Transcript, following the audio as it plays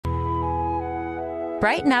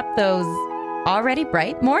brighten up those already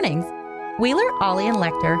bright mornings. Wheeler, Ollie, and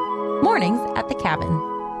Lecter. Mornings at the Cabin.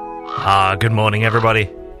 Good morning, everybody.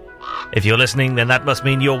 If you're listening, then that must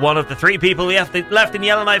mean you're one of the 3 people left in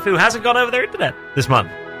Yellowknife who hasn't gone over their internet this month.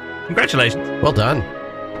 Congratulations. Well done.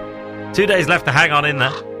 2 days left to hang on in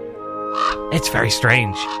there. It's very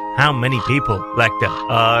strange how many people, Lecter,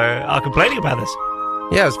 are complaining about this.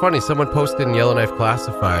 Yeah, it's funny. Someone posted in Yellowknife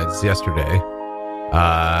Classifieds yesterday.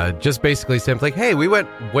 Just basically saying, like, hey, we went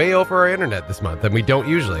way over our internet this month, and we don't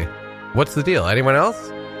usually. What's the deal? Anyone else?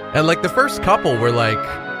 And, like, the first couple were like,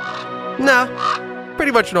 nah,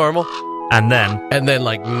 pretty much normal. And then,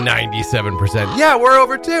 like, 97%, yeah, we're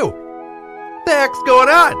over too. The heck's going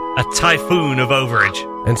on? A typhoon of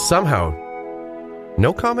overage. And somehow,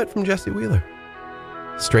 no comment from Jesse Wheeler.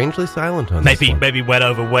 Strangely silent on this one. Maybe went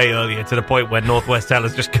over way earlier to the point where Northwest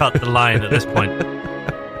Tellers just cut the line at this point.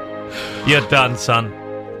 You're done, son.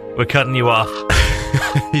 We're cutting you off.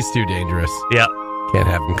 He's too dangerous. Yeah. Can't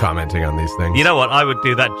have him commenting on these things. You know what? I would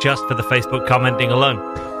do that just for the Facebook commenting alone.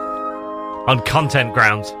 On content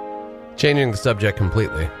grounds. Changing the subject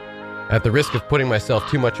completely. At the risk of putting myself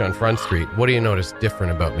too much on Front Street, what do you notice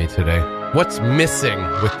different about me today? What's missing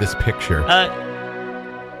with this picture?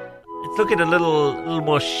 It's looking a little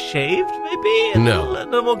more shaved, maybe? A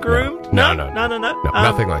little more groomed? No,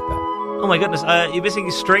 nothing like that. Oh my goodness, you're missing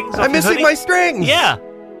your strings? I'm missing my strings! Yeah.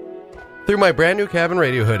 Threw my brand new Cabin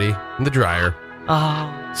Radio hoodie in the dryer.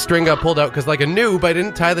 Oh. String got pulled out because like a noob, I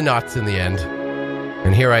didn't tie the knots in the end.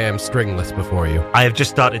 And here I am stringless before you. I have just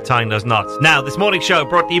started tying those knots. Now, this morning's show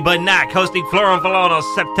brought to you by NAC, hosting Florent Vallon on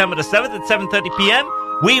September the 7th at 7:30 p.m.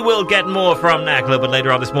 We will get more from NAC a little bit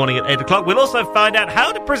later on this morning at 8 o'clock. We'll also find out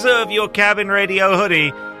how to preserve your Cabin Radio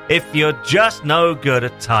hoodie if you're just no good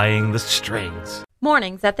at tying the strings.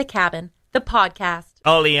 Mornings at the Cabin, the podcast.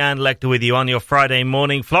 Ollie and Lecter with you on your Friday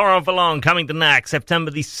morning. Florent Vallon coming to NAC September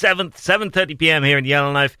the 7th, 7:30 p.m. here in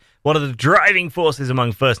Yellowknife. One of the driving forces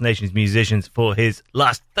among First Nations musicians for his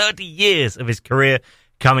last 30 years of his career,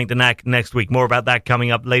 coming to NAC next week. More about that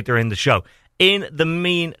coming up later in the show. In the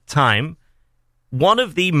meantime, one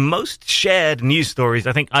of the most shared news stories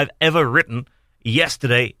I think I've ever written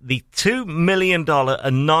yesterday, the $2 million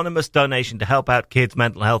anonymous donation to help out kids'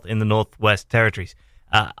 mental health in the Northwest Territories.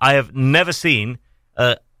 I have never seen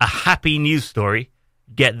a happy news story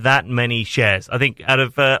get that many shares. I think out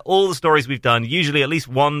of all the stories we've done, usually at least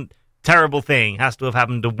one terrible thing has to have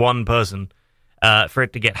happened to one person for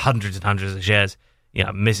it to get hundreds and hundreds of shares. You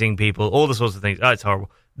know, missing people, all the sorts of things. Oh, it's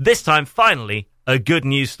horrible. This time, finally, a good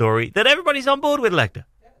news story that everybody's on board with, Lecter.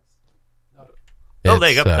 Oh, there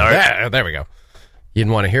you go. There we go. You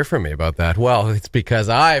didn't want to hear from me about that. Well, it's because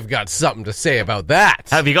I've got something to say about that.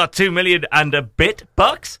 Have you got $2 million and a bit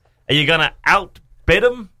bucks? Are you going to outbid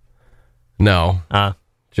them? No.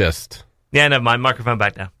 Yeah, never mind. Microphone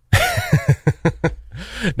back down.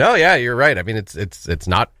 No, yeah, you're right. I mean, it's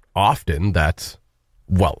not often that,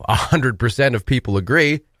 100% of people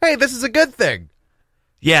agree, hey, this is a good thing.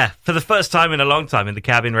 Yeah, for the first time in a long time in the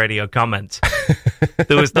Cabin Radio comments,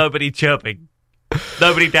 there was nobody chirping.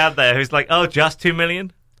 Nobody down there who's like, oh, just $2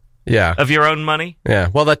 million? Yeah. Of your own money? Yeah,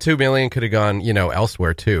 well, that $2 million could have gone,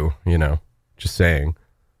 elsewhere too, just saying.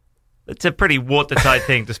 It's a pretty watertight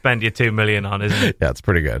thing to spend your $2 million on, isn't it? Yeah, it's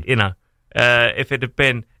pretty good. If it had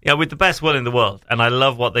been, with the best will in the world, and I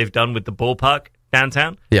love what they've done with the ballpark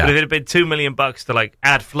downtown, yeah. But if it had been $2 million to, like,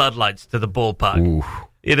 add floodlights to the ballpark, Ooh.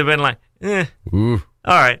 It'd have been like, Ooh.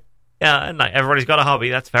 All right. Yeah, and like, everybody's got a hobby.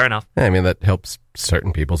 That's fair enough. I mean, that helps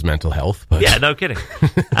certain people's mental health. But yeah, no kidding.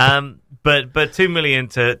 But $2 million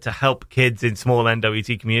to help kids in small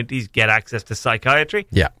NWT communities get access to psychiatry.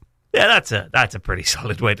 Yeah. Yeah, that's a pretty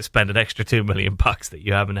solid way to spend an extra $2 million that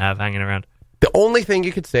you happen to have hanging around. The only thing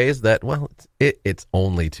you could say is that, it's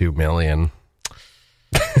only $2 million.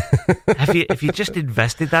 If you just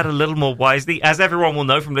invested that a little more wisely, as everyone will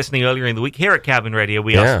know from listening earlier in the week, here at Cabin Radio,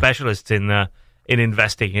 we are specialists in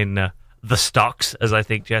investing in the stocks, as I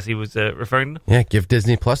think Jesse was referring to. Yeah, give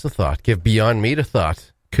Disney Plus a thought. Give Beyond Meat a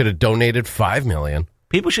thought. Could have donated $5 million.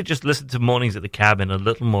 People should just listen to Mornings at the Cabin a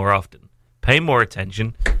little more often. Pay more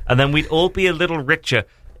attention, and then we'd all be a little richer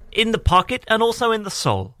in the pocket and also in the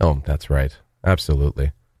soul. Oh, that's right.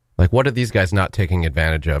 Absolutely. Like, what are these guys not taking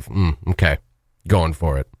advantage of? Okay. Going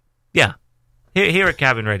for it. Yeah. Here at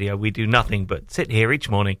Cabin Radio, we do nothing but sit here each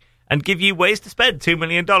morning and give you ways to spend $2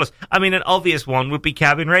 million. I mean, an obvious one would be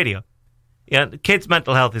Cabin Radio. Yeah, kids'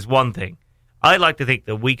 mental health is one thing. I like to think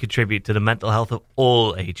that we contribute to the mental health of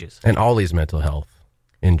all ages. And Ollie's mental health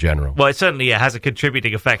in general. Well, it certainly has a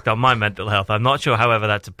contributing effect on my mental health. I'm not sure, however,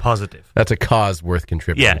 that's a positive. That's a cause worth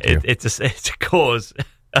contributing to. Yeah, it's a cause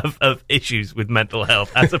of issues with mental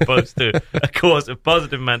health as opposed to a cause of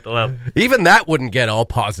positive mental health. Even that wouldn't get all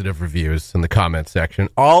positive reviews in the comment section.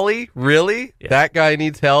 Ollie, really? Yeah. That guy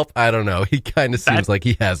needs help? I don't know. He kind of seems like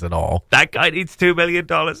he has it all. That guy needs $2 million.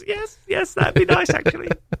 Yes, that'd be nice, actually.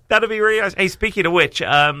 That'd be really nice. Hey, speaking of which,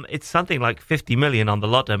 it's something like 50 million on the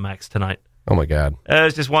Lotto Max tonight. Oh, my God. It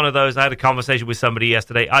was just one of those. I had a conversation with somebody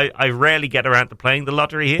yesterday. I rarely get around to playing the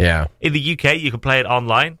lottery here. Yeah. In the UK, you can play it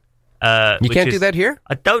online. You can't do that here?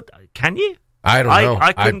 I don't. Can you? I don't know.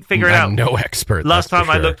 I couldn't figure it out. I'm no expert. Last that's time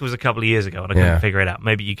for I sure. looked was a couple of years ago, and I couldn't figure it out.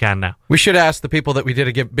 Maybe you can now. We should ask the people that we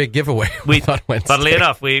did a big giveaway with on Wednesday. Funnily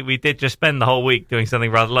enough, we did just spend the whole week doing something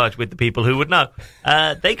rather large with the people who would know.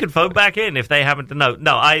 They could phone back in if they happen to know.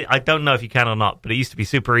 No, I don't know if you can or not, but it used to be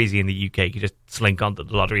super easy in the UK. You could just slink onto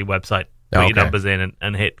the lottery website, put your numbers in,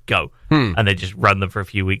 and hit go. And they just run them for a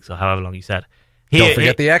few weeks or however long you said. Don't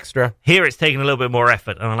forget the extra. Here it's taking a little bit more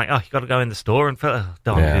effort, and I'm like, you got to go in the store and don't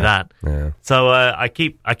want to do that. Yeah. So I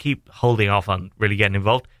keep holding off on really getting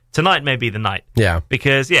involved. Tonight may be the night. Yeah.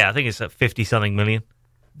 Because I think it's at 50-something million.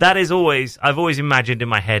 That is I've always imagined in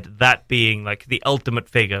my head that being like the ultimate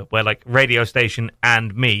figure where like radio station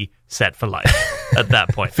and me set for life at that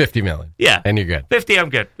point. 50 million. Yeah. And you're good. 50, I'm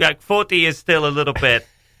good. Like 40 is still a little bit.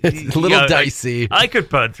 It's a little dicey. I could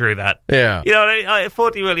burn through that. Yeah.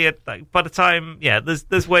 40 million, like, by the time,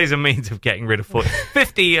 there's ways and means of getting rid of 40.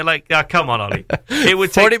 50, you're like, come on, Ollie. It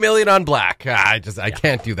would take 40 million on black. I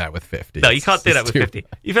can't do that with 50. No, you can't do that with too 50.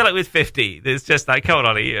 You feel like with 50, there's just like, come on,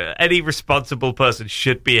 Ollie. Any responsible person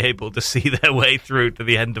should be able to see their way through to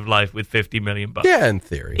the end of life with 50 million bucks. Yeah, in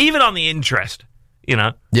theory. Even on the interest,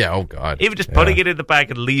 Yeah, oh, God. Even just putting it in the bank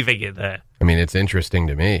and leaving it there. I mean, it's interesting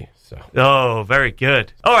to me, so. Oh, very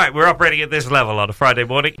good. All right, we're operating at this level on a Friday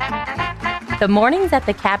morning. The Mornings at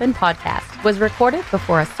the Cabin podcast was recorded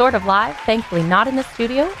before a sort of live, thankfully not in the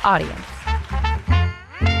studio, audience.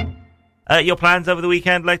 Your plans over the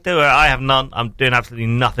weekend, Lecter? I have none. I'm doing absolutely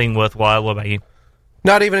nothing worthwhile. What about you?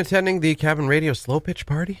 Not even attending the Cabin Radio Slow Pitch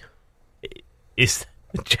Party?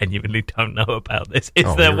 Genuinely don't know about this. Is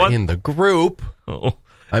Oh, there you're one? in the group. Oh.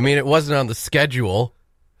 I mean, it wasn't on the schedule,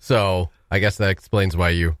 so I guess that explains why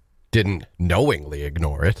you didn't knowingly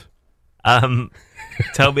ignore it.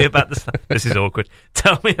 Tell me about this is awkward.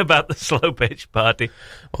 Tell me about the Slow Pitch Party.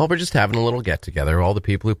 Well, we're just having a little get-together. All the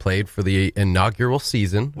people who played for the inaugural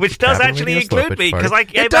season. Which does Cabin actually Radio Slow include Pitch me, Party.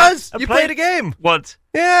 because I It does! You played a game! Once.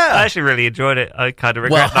 Yeah! I actually really enjoyed it. I kind of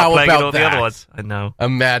regret Well, not how playing about all the that? other ones. I know.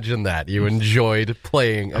 Imagine that. You enjoyed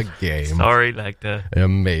playing a game. Sorry, Lecter.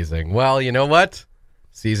 Amazing. Well, you know what?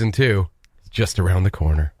 Season 2 is just around the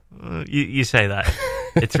corner. You say that.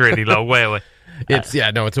 It's really long way away. It's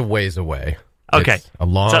a ways away. Okay. It's a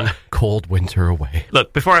long, cold winter away.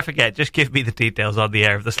 Look, before I forget, just give me the details on the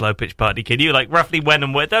air of the Slow Pitch Party. Can you, like, roughly when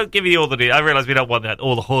and where? Don't give me all the details. I realise we don't want that,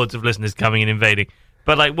 all the hordes of listeners coming and invading.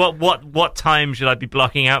 But, like, what time should I be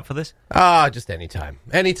blocking out for this? Just any time.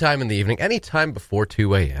 Any time in the evening. Any time before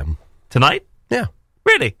 2 a.m. Tonight? Yeah.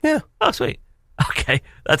 Really? Yeah. Oh, sweet. Okay,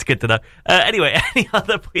 that's good to know. Anyway, any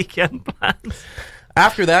other weekend plans?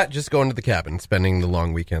 After that, just going to the cabin, spending the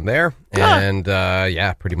long weekend there. And,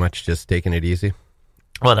 pretty much just taking it easy.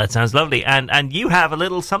 Well, that sounds lovely. And you have a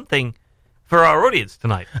little something for our audience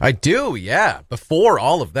tonight. I do, yeah. Before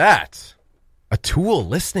all of that, a Tool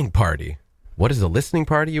listening party. What is a listening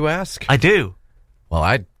party, you ask? I do. Well,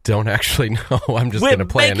 I don't actually know. I'm just We're going to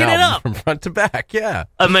play an making it album up. from front to back, yeah.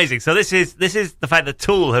 Amazing. So this is the fact that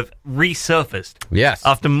Tool have resurfaced Yes.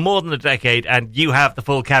 after more than a decade, and you have the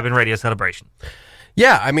full Cabin Radio celebration.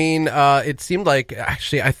 Yeah, I mean, it seemed like,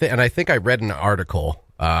 actually, I think I read an article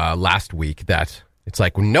last week that it's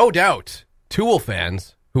like, no doubt, Tool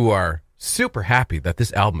fans who are super happy that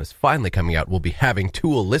this album is finally coming out will be having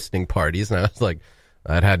Tool listening parties. And I was like,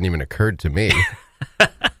 that hadn't even occurred to me.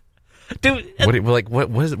 Dude, What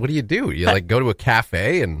do you do? You like go to a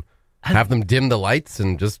cafe and have them dim the lights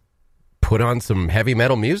and just put on some heavy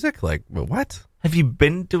metal music? Like, what? have you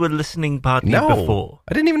been to a listening party No. before?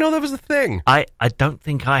 I didn't even know that was a thing. I don't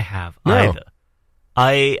think I have No. either.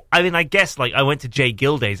 I mean, I guess, like, I went to Jay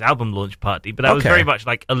Gilday's album launch party, but that was Okay. very much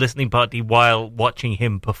like a listening party while watching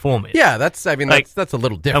him perform it. Yeah, that's a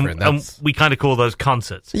little And, different. and That's we kind of call those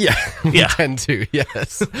concerts. Yeah, we Yeah. tend to,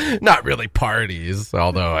 yes. Not really parties,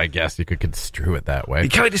 although I guess you could construe it that way. You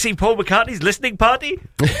coming to see Paul McCartney's listening party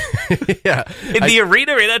Yeah. in the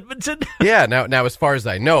arena in Edmonton? Yeah, now as far as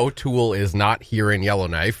I know, Tool is not here in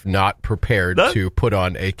Yellowknife, not prepared No? to put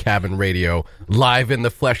on a Cabin Radio live in the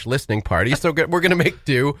flesh listening party. So we're going to make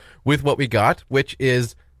do with what we got, which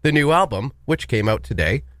is the new album, which came out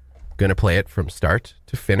today, Going to play it from start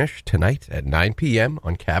to finish tonight at 9 p.m.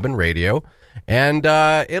 on Cabin Radio. And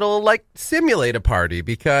it'll like simulate a party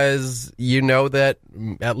because you know that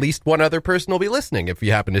at least one other person will be listening if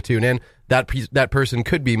you happen to tune in. That person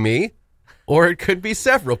could be me, or it could be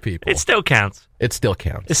several people. It still counts. It still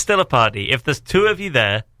counts. It's still a party. If there's two of you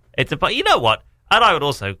there, it's a party. You know what? And I would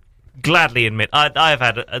also gladly admit I have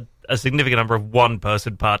had a significant number of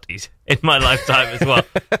one-person parties in my lifetime as well,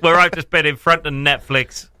 where I've just been in front of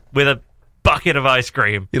Netflix with a bucket of ice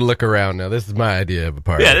cream. You look around now. This is my idea of a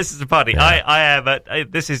party. Yeah, this is a party. Yeah.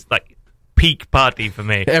 This is like peak party for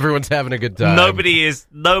me. Everyone's having a good time. Nobody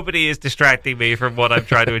is distracting me from what I'm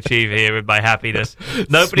trying to achieve here with my happiness.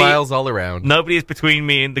 Smiles all around. Nobody is between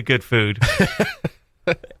me and the good food.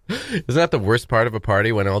 Isn't that the worst part of a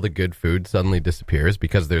party, when all the good food suddenly disappears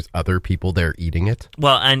because there's other people there eating it?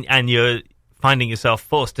 Well, and you're finding yourself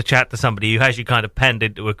forced to chat to somebody who has you kind of penned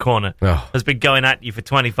into a corner, has been going at you for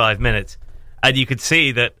 25 minutes, and you could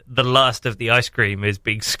see that the last of the ice cream is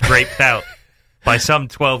being scraped out by some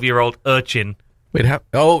 12-year-old urchin. Wait, how?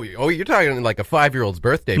 Oh, you're talking like a 5-year-old's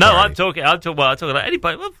birthday No, party. I'm talking like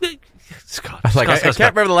anybody. Well, Scott, I was like, I can't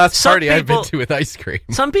remember the last party I've been to with ice cream.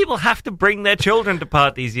 Some people have to bring their children to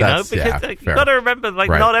parties, you know, because you've got to remember,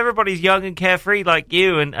 like, not everybody's young and carefree like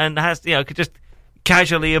you, and has, you know, could just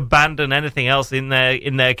casually abandon anything else in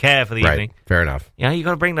their care for the evening. Fair enough. You know, you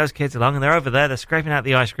got to bring those kids along, and they're over there, they're scraping out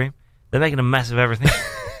the ice cream, they're making a mess of everything.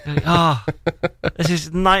 Oh, this is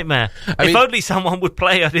a nightmare. If only someone would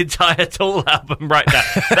play an entire Tool album right now.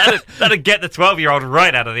 That'd get the 12-year-old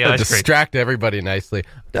right out of the ice cream. Distract everybody nicely.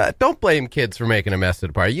 Don't blame kids for making a mess at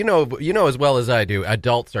a party. You know as well as I do,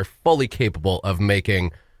 adults are fully capable of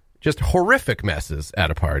making just horrific messes at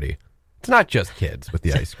a party. It's not just kids with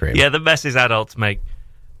the ice cream. Yeah, the messes adults make,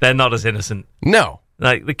 they're not as innocent. No.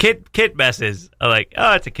 Like, the kid messes are like,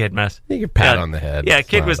 oh, it's a kid mess. You can pat on the head. Yeah,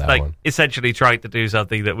 kid was like essentially trying to do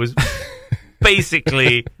something that was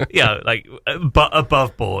basically, you know, like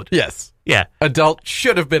above board. Yes. Yeah. Adult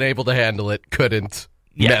should have been able to handle it, couldn't.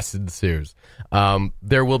 Yeah. Mess ensues.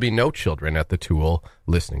 There will be no children at the Tool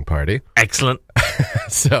listening party. Excellent.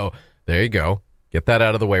 So, there you go. Get that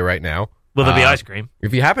out of the way right now. Will there be ice cream?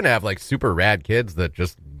 If you happen to have like super rad kids that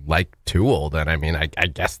just like Tool, then I mean, I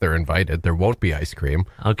guess they're invited. There won't be ice cream.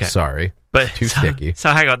 Okay. Sorry. But too sticky. So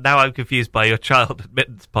hang on, now I'm confused by your child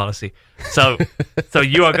admittance policy. So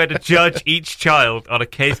you are going to judge each child on a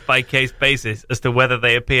case-by-case basis as to whether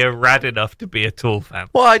they appear rad enough to be a Tool fan.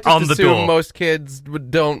 Well, I just assume most kids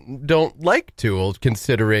don't like Tool,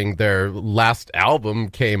 considering their last album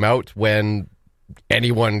came out when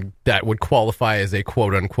anyone that would qualify as a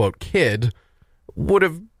quote-unquote kid would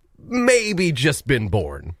have maybe just been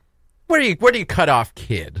born. Where do you cut off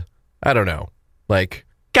kid? I don't know. Like...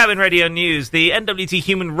 Cabin Radio News. The NWT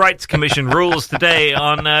Human Rights Commission rules today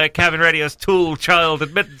on Cabin Radio's Tool child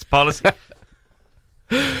admittance policy.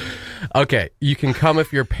 Okay, you can come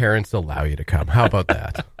if your parents allow you to come. How about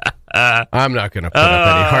that? I'm not going to put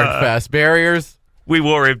up any hard, fast barriers. We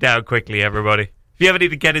wore him down quickly, everybody. If you ever need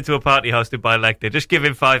to get into a party hosted by Lecter, just give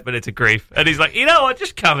him 5 minutes of grief. And he's like, you know what,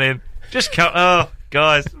 just come in. Just come. Oh,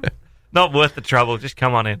 guys, not worth the trouble. Just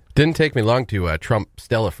come on in. Didn't take me long to trump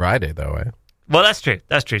Stella Friday, though, eh? Well, that's true.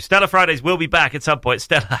 That's true. Stella Fridays will be back at some point.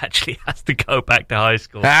 Stella actually has to go back to high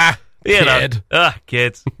school. Kid.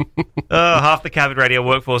 Kids. Half the Cabin Radio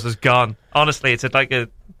workforce is gone. Honestly, it's like a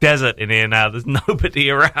desert in here now. There's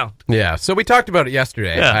nobody around. Yeah, so we talked about it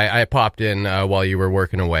yesterday. Yeah. I popped in while you were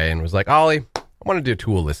working away and was like, Ollie, I want to do a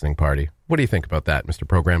Tool listening party. What do you think about that, Mr.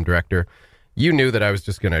 Program Director? You knew that I was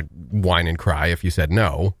just going to whine and cry if you said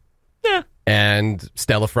no. Yeah. And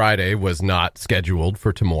Stella Friday was not scheduled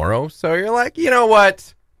for tomorrow. So you're like, you know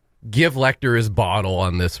what? Give Lecter his bottle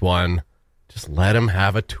on this one. Just let him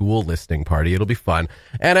have a Tool listening party. It'll be fun.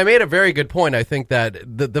 And I made a very good point. I think that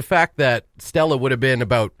the fact that Stella would have been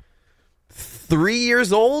about 3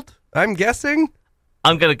 years old, I'm guessing.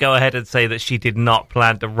 I'm going to go ahead and say that she did not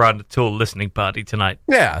plan to run a Tool listening party tonight.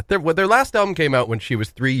 Yeah. Their last album came out when she was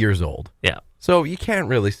 3 years old. Yeah. So you can't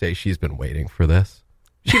really say she's been waiting for this.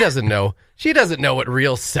 She doesn't know. She doesn't know what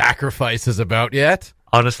real sacrifice is about yet.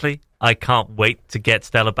 Honestly, I can't wait to get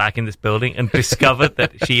Stella back in this building and discover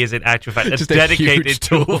that she is in actual fact a Just a dedicated huge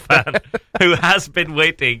Tool fan who has been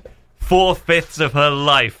waiting 4/5 of her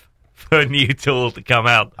life for a new Tool to come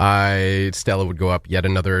out. Stella would go up yet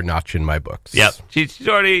another notch in my books. Yep. She's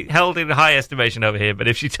already held in high estimation over here, but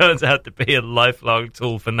if she turns out to be a lifelong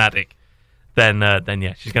Tool fanatic, then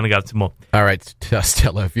yeah, she's going to go up some more. All right,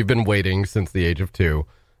 Stella, if you've been waiting since the age of 2,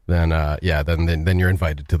 then you're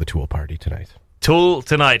invited to the Tool party tonight. Tool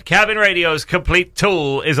tonight. Cabin Radio's Complete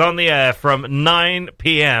Tool is on the air from 9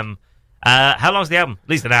 p.m. How long's the album? At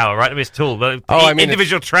least an hour, right? I mean, it's Tool, but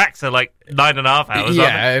individual tracks are like 9.5 hours.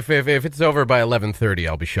 Yeah, if it's over by 11:30,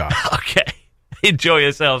 I'll be shocked. Okay. Enjoy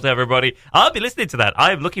yourselves, everybody. I'll be listening to that.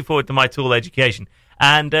 I'm looking forward to my Tool education.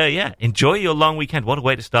 And, enjoy your long weekend. What a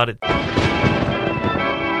way to start it.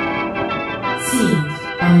 Scenes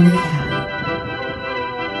on the Cabin.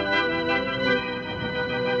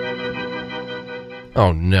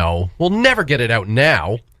 Oh, no. We'll never get it out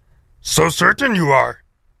now. So certain you are.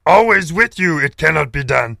 Always with you, it cannot be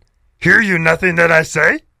done. Hear you nothing that I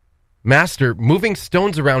say? Master, moving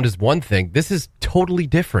stones around is one thing. This is totally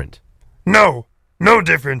different. No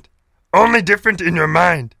different. Only different in your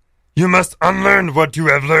mind. You must unlearn what you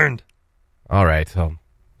have learned. All right,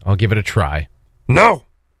 I'll give it a try. No,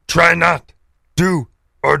 try not. Do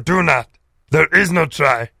or do not. There is no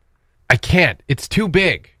try. I can't. It's too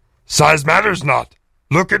big. Size matters not.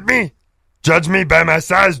 Look at me. Judge me by my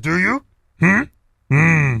size, do you?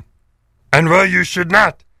 And well, you should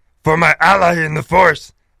not, for my ally in the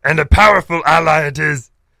Force, and a powerful ally it is.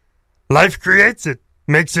 Life creates it,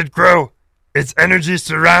 makes it grow. Its energy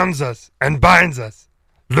surrounds us and binds us.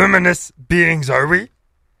 Luminous beings are we?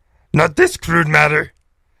 Not this crude matter.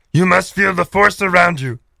 You must feel the force around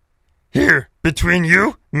you. Here, between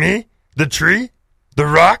you, me, the tree, the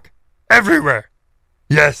rock, everywhere.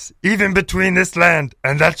 Yes, even between this land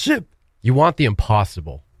and that ship. You want the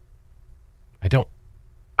impossible. I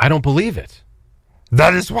don't believe it.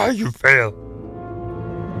 That is why you fail.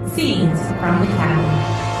 Scenes from the Cabin.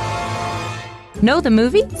 Know the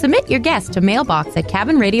movie? Submit your guess to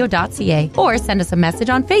mailbox@cabinradio.ca or send us a message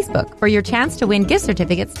on Facebook for your chance to win gift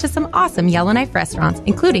certificates to some awesome Yellowknife restaurants,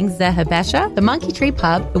 including Zehabesha, the Monkey Tree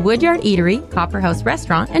Pub, the Woodyard Eatery, Copperhouse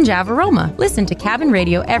Restaurant, and Javaroma. Listen to Cabin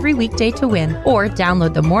Radio every weekday to win, or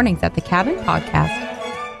download the Mornings at the Cabin podcast.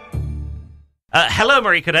 Hello,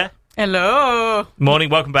 Marie Coder. Hello. Morning,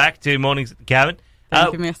 welcome back to Mornings at the Cabin.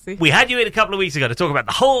 Thank you, merci. We had you in a couple of weeks ago to talk about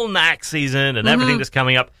the whole NAC season and everything that's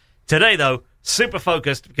coming up. Today, though, super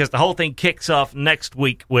focused because the whole thing kicks off next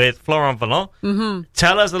week with Florent Volant.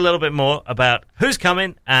 Tell us a little bit more about who's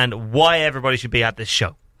coming and why everybody should be at this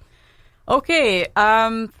show. Okay,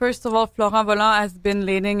 first of all, Florent Volant has been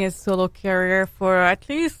leading his solo career for at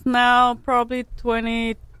least now probably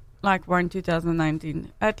 20, like we're in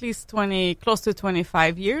 2019, at least 20, close to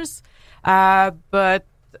 25 years. But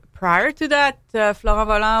prior to that, Florent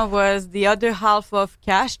Volant was the other half of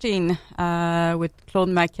Cashtin with Claude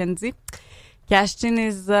Mackenzie. Cashtin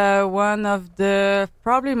is one of the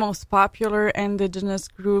probably most popular indigenous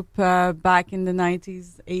group back in the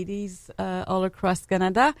 90s, 80s, all across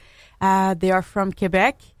Canada. They are from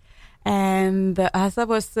Quebec. And as I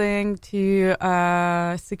was saying to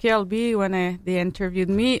CKLB when they interviewed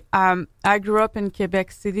me, I grew up in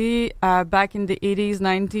Quebec City back in the 80s,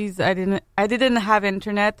 90s. I didn't have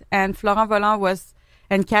internet, and Florent Volant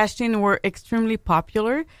and Cashtin were extremely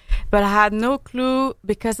popular, but I had no clue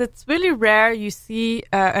because it's really rare you see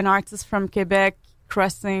an artist from Quebec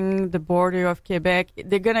crossing the border of Quebec.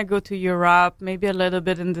 They're going to go to Europe, maybe a little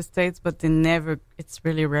bit in the States, but it's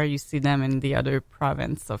really rare you see them in the other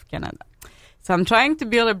province of Canada. So I'm trying to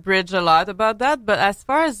build a bridge a lot about that, but as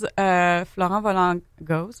far as Florent Volant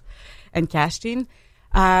goes and Cashtin,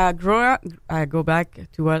 I go back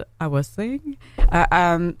to what I was saying.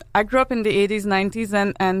 I grew up in the 80s, 90s,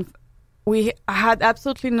 and I had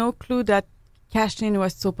absolutely no clue that Cashtin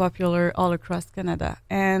was so popular all across Canada.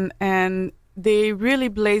 And they really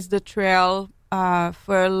blazed the trail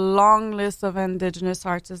for a long list of Indigenous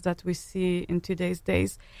artists that we see in today's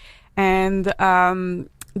days. And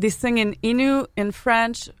they sing in Innu, in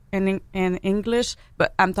French, and in English,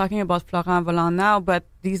 but I'm talking about Florent Volant now, but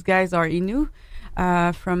these guys are Innu.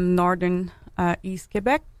 From northern East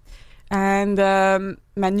Quebec, and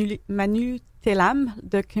Manu Telam,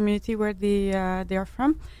 the community where they are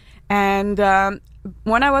from. And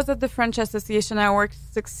when I was at the French Association, I worked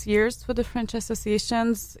 6 years for the French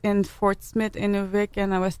Associations in Fort Smith, Inuvik,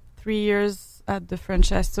 and I was 3 years at the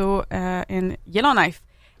French Asso in Yellowknife.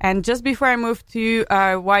 And just before I moved to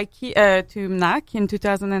to NAC in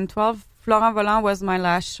 2012, Florent Volant was my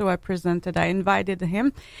last show I presented. I invited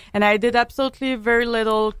him, and I did absolutely very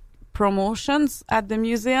little promotions at the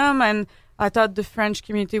museum, and I thought the French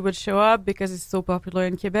community would show up because it's so popular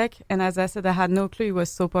in Quebec. And as I said, I had no clue it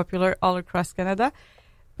was so popular all across Canada.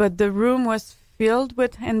 But the room was filled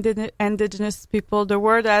with Indigenous people. The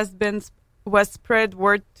word was spread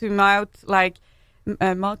word to mouth, like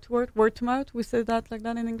word to mouth. We say that like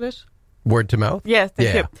that in English? Word to mouth? Yes,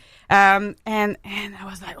 thank you. And I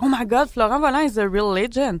was like, oh my God, Florent Volant is a real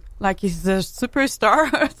legend. Like, he's a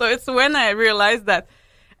superstar. So it's when I realized that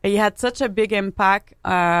he had such a big impact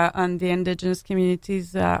on the indigenous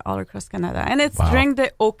communities all across Canada. And it's during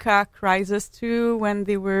the Oka crisis too, when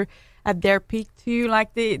they were at their peak too.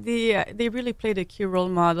 Like they really played a key role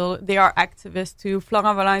model. They are activists too.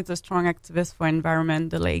 Florent Volant is a strong activist for environment,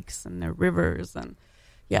 the lakes and the rivers, and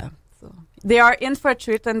so they are in for a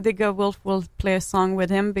treat. And Digga Wolf will play a song with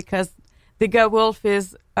him because Digga Wolf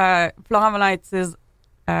is Florent Volant is his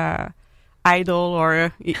idol,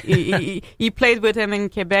 or he played with him in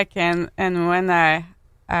Quebec, and when I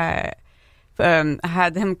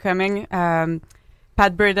had him coming,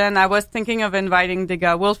 Pat Burden, I was thinking of inviting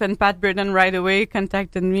Digga Wolf, and Pat Burden right away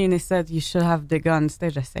contacted me and he said, you should have Digga on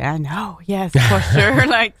stage. I say, I know, yes, for sure.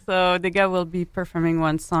 So Digga will be performing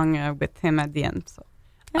one song with him at the end. So.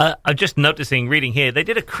 I'm just noticing, reading here, they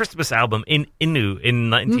did a Christmas album in Innu in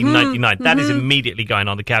 1999. That is immediately going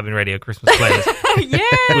on the Cabin Radio Christmas playlist.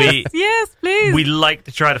 Yes, please. We like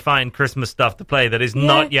to try to find Christmas stuff to play that is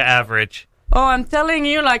not your average. Oh, I'm telling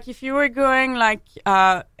you, like, if you were going, like,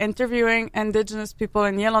 interviewing indigenous people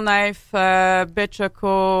in Yellowknife,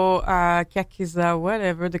 Betchoko, Kakiza,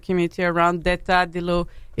 whatever, the community around Deta, Dilo,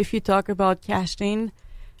 if you talk about Cashdeen,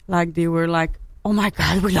 like, they were like, oh my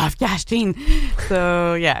God, we love Cashdeen.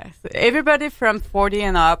 So, yeah. So everybody from 40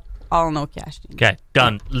 and up all know Cashdeen. Okay,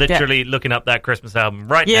 done. Literally looking up that Christmas album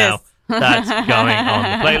right now. That's going on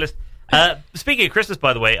the playlist. Speaking of Christmas,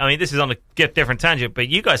 by the way, I mean, this is on a different tangent, but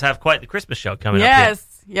you guys have quite the Christmas show coming up.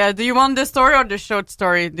 Yes. Yeah. Do you want the story or the short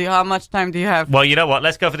story? How much time do you have? Well, you know what?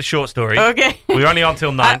 Let's go for the short story. Okay. We're only on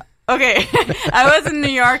till 9. Okay. I was in New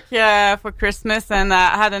York for Christmas, and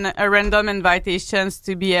I had a random invitations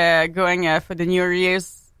to be going for the New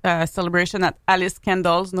Year's celebration at Alice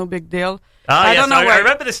Kendall's. No big deal. I don't know. I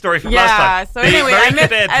remember this story from last time. So anyway,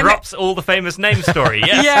 I drops all the famous name story.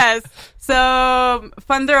 Yes. Yes. So,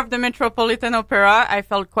 founder of the Metropolitan Opera, I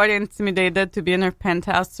felt quite intimidated to be in her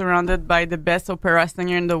penthouse surrounded by the best opera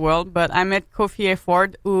singer in the world. But I met Kofi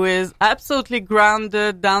Ford, who is absolutely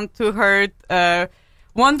grounded, down to earth,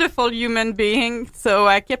 wonderful human being. So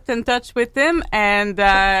I kept in touch with him, and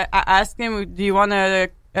I asked him, do you want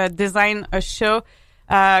to design a show?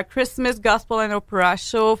 Christmas gospel and opera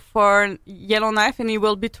show for Yellowknife, and he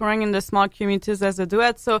will be touring in the small communities as a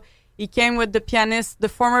duet. So he came with the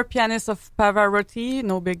former pianist of Pavarotti,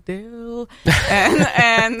 no big deal,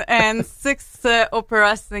 and 6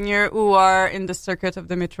 opera singers who are in the circuit of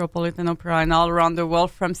the Metropolitan Opera and all around the world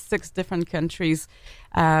from 6 different countries.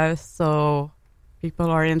 So people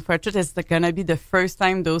are in for it. It's going to be the first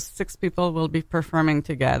time those 6 people will be performing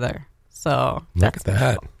together. So look at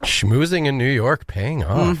that. Schmoozing in New York paying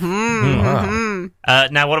off.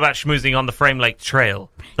 Now, what about schmoozing on the Frame Lake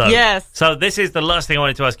Trail? Yes. So this is the last thing I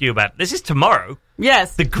wanted to ask you about. This is tomorrow.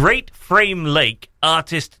 Yes. The Great Frame Lake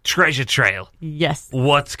Artist Treasure Trail. Yes.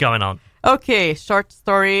 What's going on? Okay, short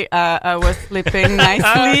story. I was sleeping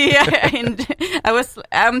nicely.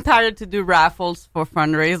 I'm tired to do raffles for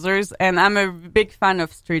fundraisers, and I'm a big fan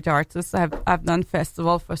of street artists. I've done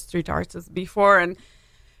festival for street artists before,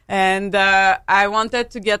 and I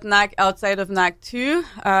wanted to get NAC outside of NAC too.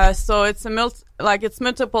 So it's it's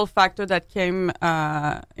multiple factor that came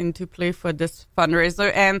into play for this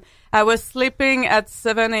fundraiser. And I was sleeping at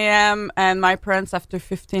 7 a.m. and my parents, after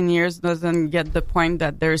 15 years, doesn't get the point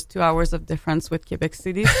that there's 2 hours of difference with Quebec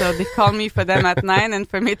City. So they called me for them at 9, and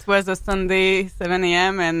for me it was a Sunday, 7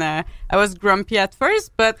 a.m. And I was grumpy at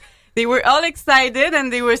first, but they were all excited,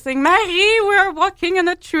 and they were saying, Marie, we're walking on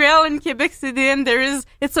a trail in Quebec City, and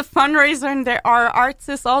it's a fundraiser, and there are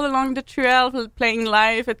artists all along the trail playing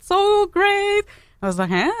live. It's so great. I was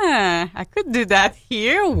like, I could do that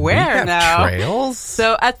here. Where now? Trails?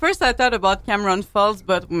 So at first I thought about Cameron Falls,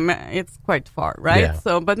 but it's quite far, right? Yeah.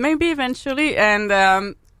 So, but maybe eventually, and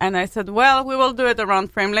I said, well, we will do it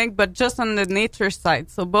around Frame Lake, but just on the nature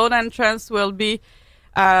side. So both entrance will be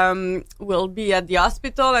at the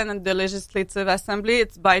hospital and at the Legislative Assembly.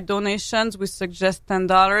 It's by donations. We suggest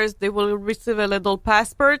 $10. They will receive a little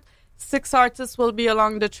passport. 6 artists will be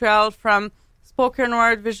along the trail, from spoken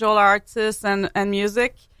word, visual artists, and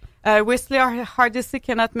music. Wesley Hardisty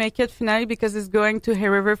cannot make it finally because he's going to Hay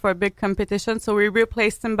River for a big competition, so we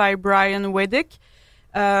replaced him by Brian Weddick.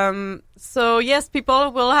 So yes,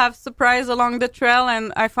 people will have surprise along the trail,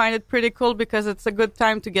 and I find it pretty cool because it's a good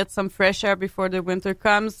time to get some fresh air before the winter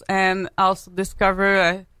comes and also discover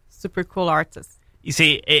a super cool artist. You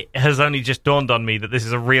see, it has only just dawned on me that this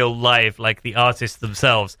is a real live, like the artists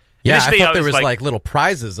themselves Yeah, Initially, I thought there was like like little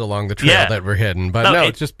prizes along the trail Yeah. that were hidden, but No, no, it-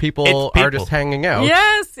 it's just it's people people. are just hanging out.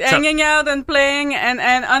 Yes, hanging out and playing, and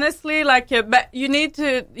honestly, but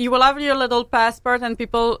you will have your little passport, and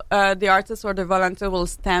people, the artist or the volunteer will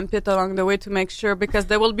stamp it along the way to make sure, because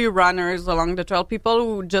there will be runners along the trail, people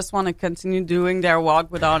who just want to continue doing their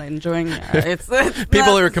walk without enjoying it's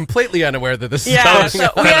People not- who are completely unaware that this Yeah, is so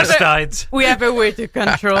going on. Philistines. we have a way to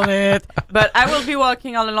control it. But I will be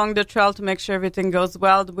walking all along the trail to make sure everything goes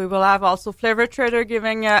well. We will have also Flavor Trader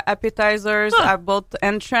giving appetizers at both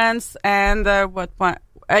entrance and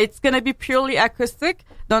it's going to be purely acoustic.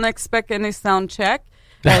 Don't expect any sound check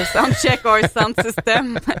or sound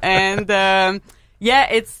system. And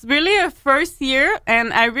it's really a first year,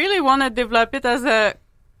 and I really want to develop it as a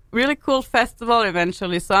really cool festival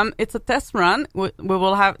eventually. So it's a test run.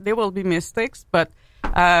 There will be mistakes, but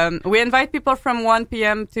we invite people from 1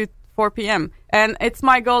 p.m. to 4 p.m. And it's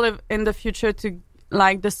my goal in the future to,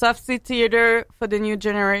 like, the Soft Sea Theater for the new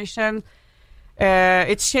generation.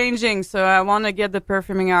 It's changing, so I want to get the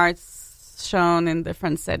performing arts shown in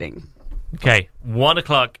different settings. Okay, 1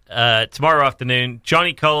 o'clock tomorrow afternoon.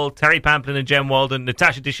 Johnny Cole, Terry Pamplin and Jen Walden,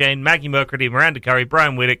 Natasha Duchesne, Maggie Mercury, Miranda Curry,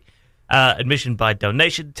 Brian Whittick. Admission by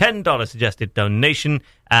donation, $10 suggested donation,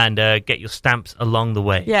 and get your stamps along the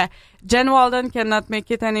way. Yeah, Jen Walden cannot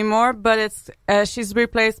make it anymore, but she's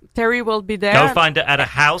replaced. Terry will be there. Go find her at a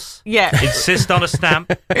house. Yeah. Insist on a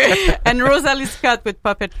stamp. And Rosalie Scott with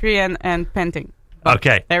puppetry and painting.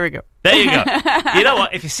 Okay. There we go. There you go. You know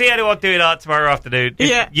what? If you see anyone doing art tomorrow afternoon,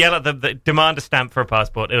 yell at them, demand a stamp for a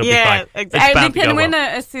passport. It'll be fine. Exactly. It's And bound you to can go win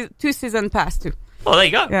well. a 2-season pass too. Oh, there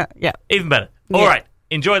you go. Yeah. Even better. All right.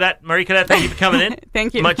 Enjoy that, Marika. Thank you for coming in.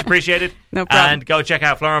 Thank you. Much appreciated. No problem. And go check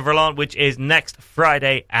out Florent Verlant, which is next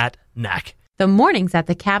Friday at NAC. The Mornings at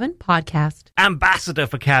the Cabin podcast. Ambassador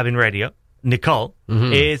for Cabin Radio, Nicole,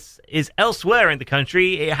 is elsewhere in the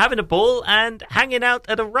country, having a ball and hanging out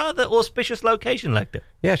at a rather auspicious location like that.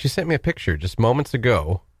 Yeah, she sent me a picture just moments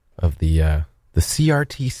ago of the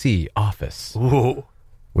CRTC office, Ooh.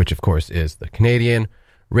 which of course is the Canadian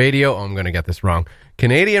Radio. Oh, I'm going to get this wrong.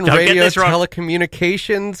 Canadian Don't get Radio this wrong.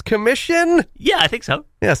 Telecommunications Commission. Yeah, I think so.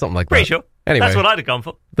 Yeah, something like Pretty that. sure. Anyway, That's what I'd have gone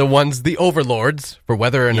for. the overlords for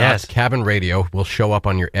whether or Yes. not Cabin Radio will show up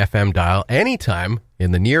on your FM dial anytime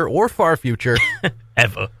in the near or far future.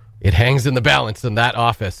 Ever. It hangs in the balance in that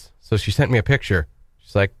office. So she sent me a picture.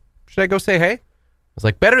 She's like, should I go say hey? I was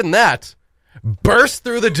like, better than that. Burst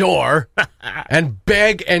through the door and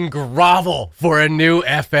beg and grovel for a new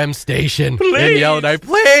FM station in Yellowknife.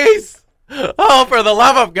 Please! Oh, for the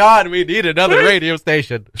love of God, we need another radio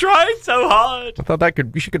station. Trying so hard. I thought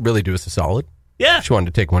she could really do us a solid. Yeah. She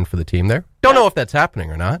wanted to take one for the team there. Don't know if that's happening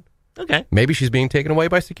or not. Okay. Maybe she's being taken away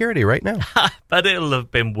by security right now. But it'll have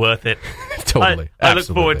been worth it. Totally. I look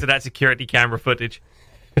Absolutely. forward to that security camera footage.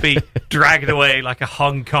 Be dragged away like a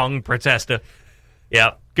Hong Kong protester.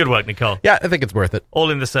 Yeah. Good work, Nicole. Yeah, I think it's worth it. All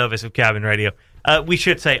in the service of Cabin Radio. We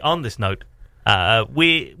should say on this note,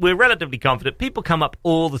 we're relatively confident. People come up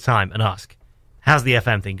all the time and ask, how's the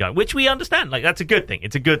FM thing going? Which we understand. Like, that's a good thing.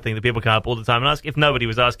 It's a good thing that people come up all the time and ask. If nobody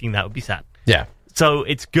was asking, that would be sad. Yeah. So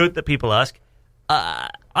it's good that people ask.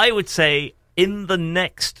 I would say in the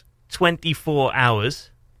next 24 hours,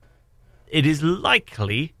 it is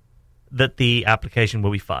likely that the application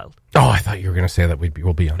will be filed. Oh, I thought you were going to say that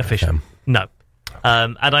we'll be on Official. FM. No.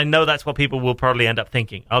 And I know that's what people will probably end up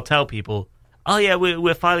thinking. I'll tell people, oh, yeah,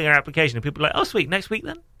 we're filing our application. And people are like, oh, sweet, next week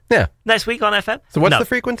then? Yeah. Next week on FM? So what's No. the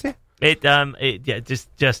frequency? Just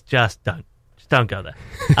don't. Just don't go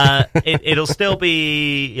there. It'll still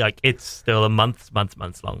be, like, it's still a months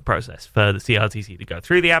long process for the CRTC to go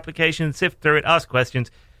through the application, sift through it, ask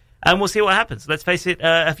questions, and we'll see what happens. Let's face it,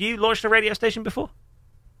 have you launched a radio station before?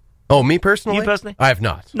 Oh, me personally? You personally? I have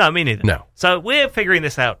not. No, me neither. No. So we're figuring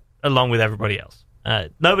this out along with everybody else.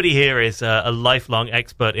 Nobody here is a lifelong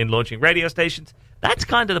expert in launching radio stations. That's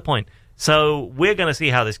kind of the point. So we're going to see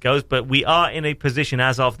how this goes, but we are in a position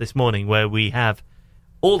as of this morning where we have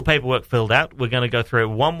all the paperwork filled out. We're going to go through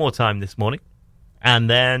it one more time this morning, and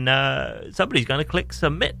then somebody's going to click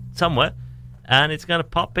submit somewhere, and it's going to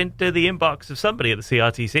pop into the inbox of somebody at the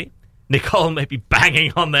CRTC. Nicole may be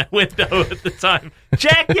banging on their window at the time.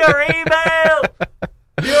 Check your email!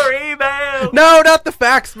 Your email! No, not the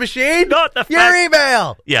fax machine. Not the Your fax-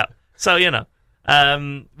 email. Yeah. So,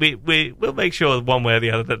 we'll make sure one way or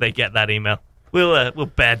the other that they get that email. We'll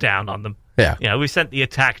bear down on them. Yeah. You know, we sent the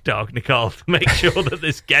attack dog, Nicole, to make sure that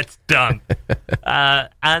this gets done.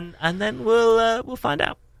 And then we'll find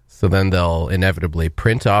out. So then they'll inevitably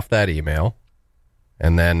print off that email,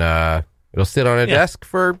 and then it'll sit on a desk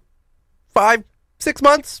for 5 6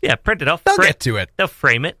 months. Yeah, print it off. They'll get to it. They'll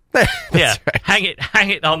frame it. That's Yeah, right. hang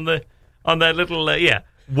it on that little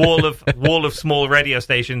wall of small radio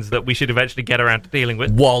stations that we should eventually get around to dealing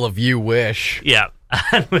with. Wall of you wish. Yeah,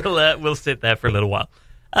 and we'll sit there for a little while.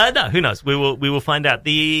 No, who knows? We will find out.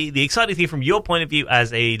 The exciting thing from your point of view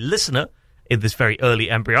as a listener in this very early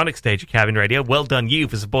embryonic stage of Cabin Radio, well done you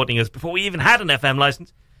for supporting us before we even had an FM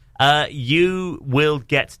license. You will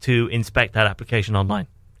get to inspect that application online.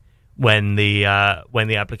 When the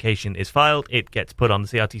application is filed, it gets put on the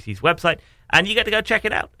CRTC's website, and you get to go check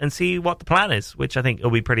it out and see what the plan is, which I think will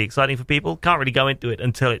be pretty exciting for people. Can't really go into it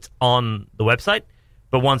until it's on the website,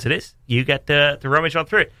 but once it is, you get to rummage on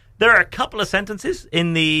through it. There are a couple of sentences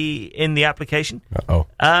in the application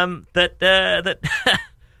that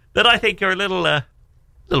that I think are a little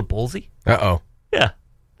ballsy. Yeah,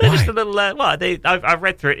 they're just a little. I've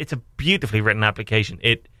read through it. It's a beautifully written application.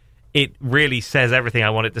 It really says everything I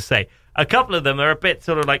want it to say. A couple of them are a bit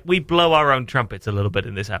sort of like, we blow our own trumpets a little bit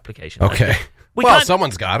in this application. Okay.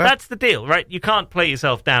 Someone's got it. That's the deal, right? You can't play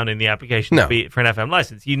yourself down in the application for an FM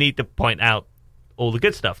license. You need to point out all the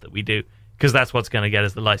good stuff that we do, because that's what's going to get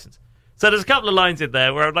us the license. So there's a couple of lines in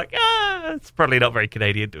there where I'm like, it's probably not very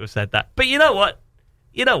Canadian to have said that. But you know what?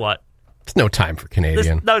 It's no time for Canadian.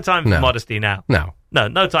 There's no time for modesty now.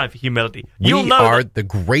 No time for humility. We are the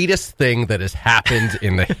greatest thing that has happened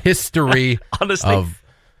in the history honestly, of...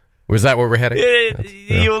 Was that where we're heading?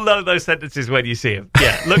 You'll know those sentences when you see them.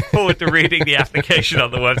 Yeah, look forward to reading the application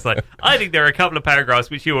on the website. I think there are a couple of paragraphs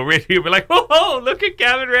which you will read. You'll be like, oh, look at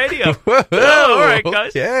Cabin Radio. Oh, all right,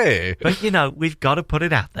 guys. Okay. But, we've got to put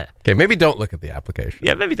it out there. Okay, maybe don't look at the application.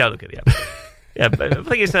 Yeah, maybe don't look at the application. Yeah, but I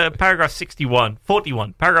think it's paragraph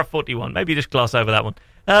 41. Paragraph 41. Maybe just gloss over that one.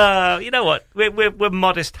 You know what? We're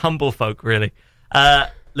modest, humble folk, really.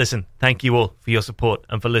 Listen, thank you all for your support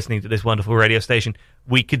and for listening to this wonderful radio station.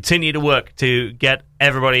 We continue to work to get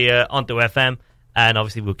everybody onto FM, and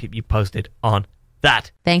obviously we'll keep you posted on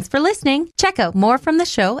that. Thanks for listening. Check out more from the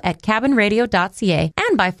show at cabinradio.ca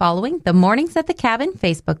and by following the Mornings at the Cabin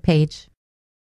Facebook page.